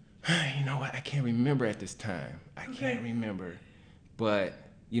 You know what? I can't remember at this time. I can't remember. But,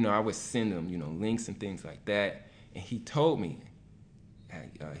 I would send him, links and things like that. And he told me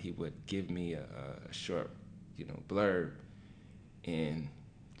he would give me a short, blurb and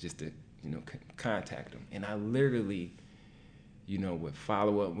just to, contact him. And I literally, would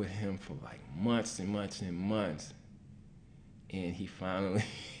follow up with him for like months and months and months. And he finally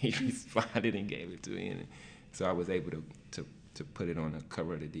responded and gave it to me. And so I was able to put it on the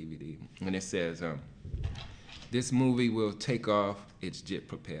cover of the DVD. And it says, this movie will take off, it's JIT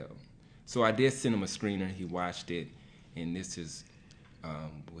propelled. So I did send him a screener, he watched it, and this is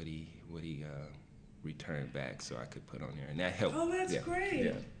what he returned back so I could put on there, and that helped. Oh, that's great.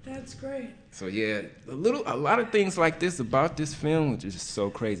 Yeah. That's great. So yeah, a lot of things like this about this film, which is just so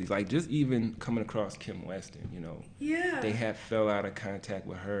crazy. Like just even coming across Kim Weston, Yeah. They had fell out of contact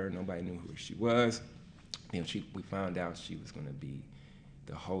with her, nobody knew who she was. We found out she was gonna be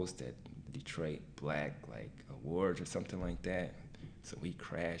the host at Detroit Black like Awards or something like that. So we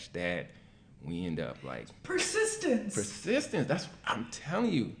crashed that. We end up like Persistence. That's I'm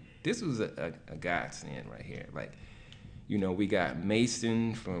telling you. This was a godsend right here. Like, you know, we got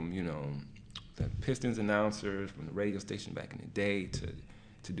Mason from, you know, the Pistons announcers from the radio station back in the day to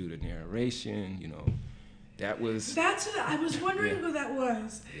do the narration. You know, that's what I was wondering who that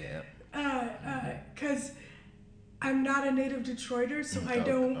was. Yeah. Because I'm not a native Detroiter, so I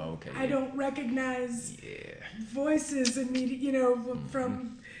don't recognize voices immediately, you know,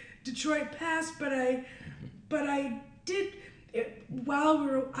 from Detroit past. But I did.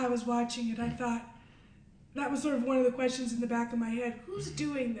 While I was watching it, I thought that was sort of one of the questions in the back of my head. Who's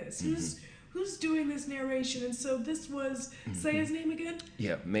doing this? Who's doing this narration? And so this was, say his name again?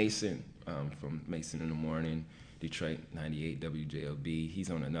 Yeah, Mason from Mason in the Morning, Detroit 98 WJLB.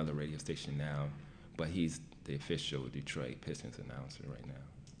 He's on another radio station now, but he's the official Detroit Pistons announcer right now.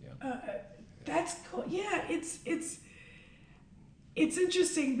 Yeah. That's cool. Yeah, it's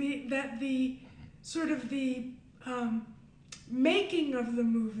interesting that the sort of the making of the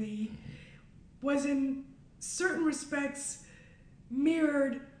movie was in certain respects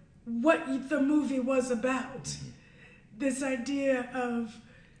mirrored what the movie was about. This idea of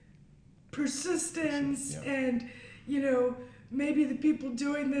persistence and, you know, maybe the people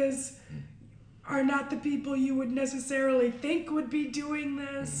doing this are not the people you would necessarily think would be doing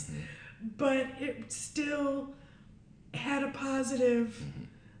this, but it still had a positive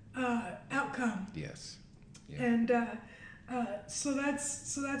outcome. Yes. Yeah. And so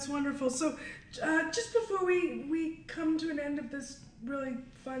that's wonderful. So just before we come to an end of this really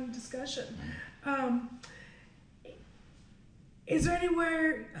fun discussion, is there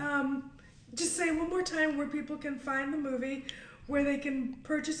anywhere, just say one more time where people can find the movie, where they can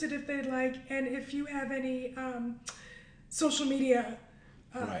purchase it if they'd like, and if you have any social media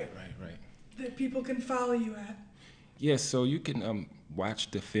Right. that people can follow you at. Yes, so you can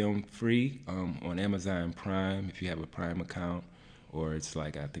watch the film free on Amazon Prime if you have a Prime account, or it's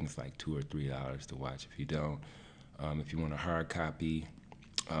like, I think it's like $2 or $3 to watch if you don't. If you want a hard copy,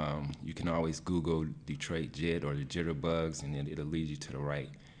 you can always Google Detroit Jit or the Jitterbugs, and then it'll lead you to the right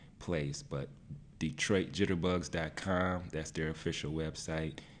place. But DetroitJitterbugs.com, that's their official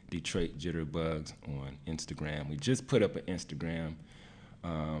website. Detroit Jitterbugs on Instagram. We just put up an Instagram.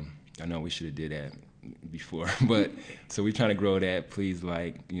 I know we should have did that before, but so we're trying to grow that. Please,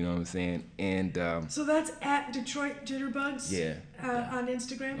 like, you know what I'm saying? And so that's at Detroit Jitterbugs. On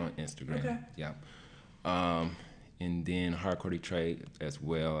Instagram. On Instagram. Okay. Yeah. And then Hardcore Detroit as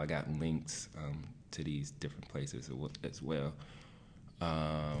well. I got links to these different places as well.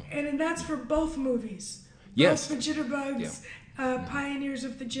 And that's for both movies. Yes. Both the Jitterbugs, Pioneers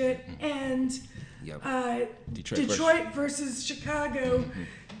of the Jit, and Detroit versus Chicago,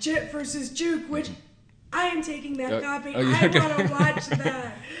 Jit versus Juke, which I am taking that copy. I want to watch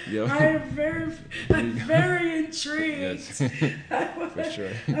that. I am very intrigued. Yes. For sure.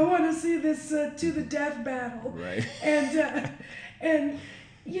 I want to see this to the death battle. Right. And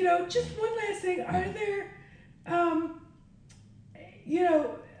you know, just one last thing. Are there, you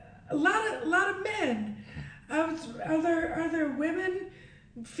know, a lot of men? Are there women,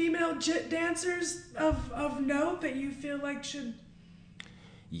 female Jit dancers of note that you feel like should?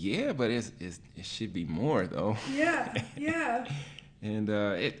 Yeah, but it should be more though. Yeah. And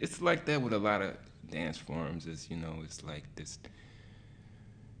it's like that with a lot of dance forms. Is, you know, it's like this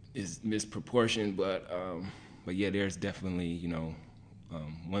is misproportioned, but yeah, there's definitely, you know,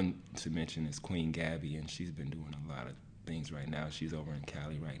 one to mention is Queen Gabby, and she's been doing a lot of things right now. She's over in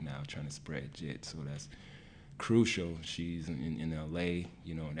Cali right now trying to spread Jit, so that's crucial. She's in LA,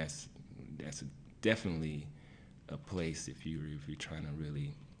 you know, that's definitely a place if you're trying to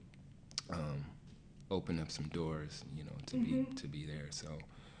really open up some doors, you know, to be there. So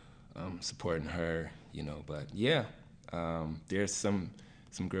supporting her, you know. But yeah, there's some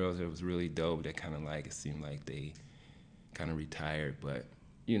girls that was really dope that kind of like, it seemed like they kind of retired, but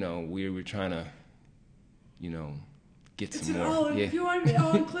you know, we were trying to, you know, get some more. If you want to be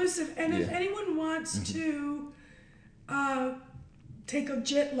all inclusive, and if anyone wants to take a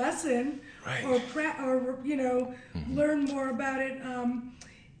Jit lesson, right, or you know, learn more about it,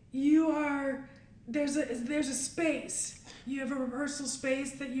 there's a space. You have a rehearsal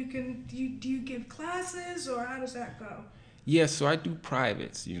space that you can. Do you give classes, or how does that go? Yeah, so I do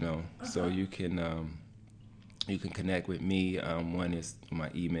privates, you know. So you can connect with me. One is my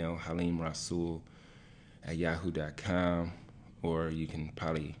email, Haleem Rasul @yahoo.com, or you can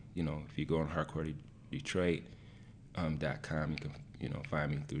probably, you know, if you go on hardcoredetroit.com, you can, you know,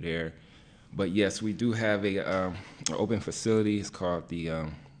 find me through there. But yes, we do have an open facility. It's called the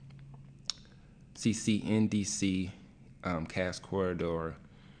CCNDC Cass Corridor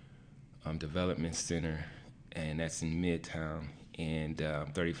Development Center, and that's in Midtown, and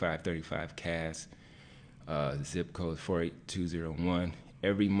 3535 Cass, zip code 48201.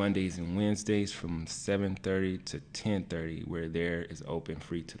 Every Mondays and Wednesdays from 7:30 to 10:30, where there is open,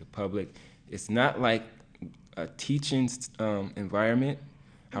 free to the public. It's not like a teaching environment.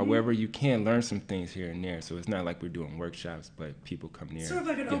 However, you can learn some things here and there. So it's not like we're doing workshops, but people come there. Sort of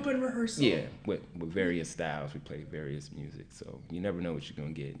like an open rehearsal. Yeah, with various styles. We play various music. So you never know what you're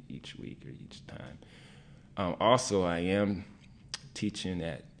going to get each week or each time. Also, I am teaching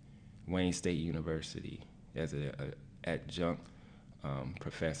at Wayne State University as an adjunct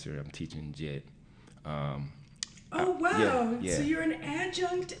professor. I'm teaching JIT. Oh, wow. Yeah. So you're an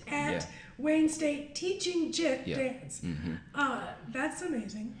adjunct at Wayne State teaching JIT dance. Mm-hmm. That's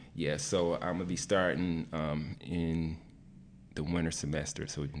amazing. Yeah, so I'm going to be starting in the winter semester,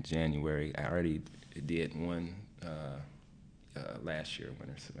 so in January. I already did one last year,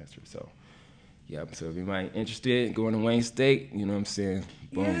 winter semester. So, so if anybody interested in going to Wayne State, you know what I'm saying?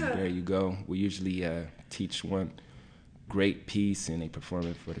 Boom, there you go. We usually teach one great piece, and they perform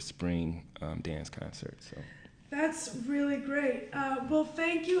it for the spring dance concert. So. That's really great. Well,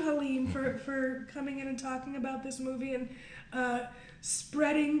 thank you, Haleem, for coming in and talking about this movie and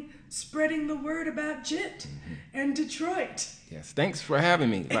spreading the word about JIT and Detroit. Yes, thanks for having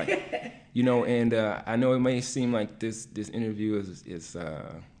me. And I know it may seem like this interview is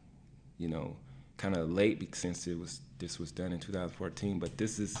kind of late since this was done in 2014, but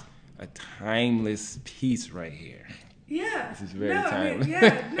this is a timeless piece right here. Yeah. This is very timeless.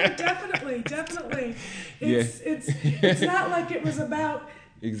 Definitely. It's not like it was about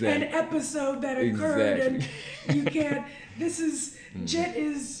an episode that occurred and you can't. This is JIT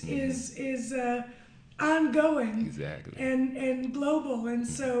is ongoing and global, and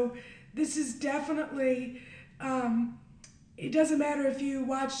so this is definitely. It doesn't matter if you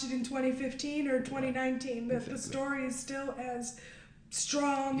watched it in 2015 or 2019. The story is still as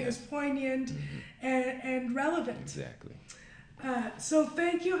strong, as poignant, and relevant. Exactly. So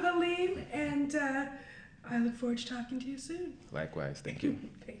thank you, Haleem, and I look forward to talking to you soon. Likewise, thank you.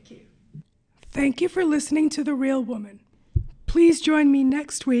 Thank you. Thank you for listening to The Real Woman. Please join me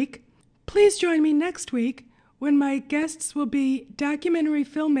next week. When my guests will be documentary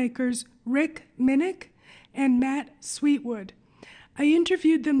filmmakers Rick Minnick and Matt Sweetwood. I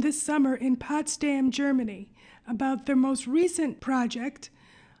interviewed them this summer in Potsdam, Germany, about their most recent project,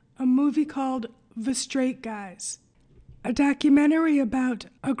 a movie called The Straight Guys, a documentary about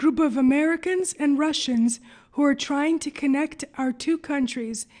a group of Americans and Russians who are trying to connect our two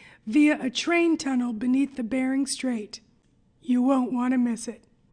countries via a train tunnel beneath the Bering Strait. You won't want to miss it.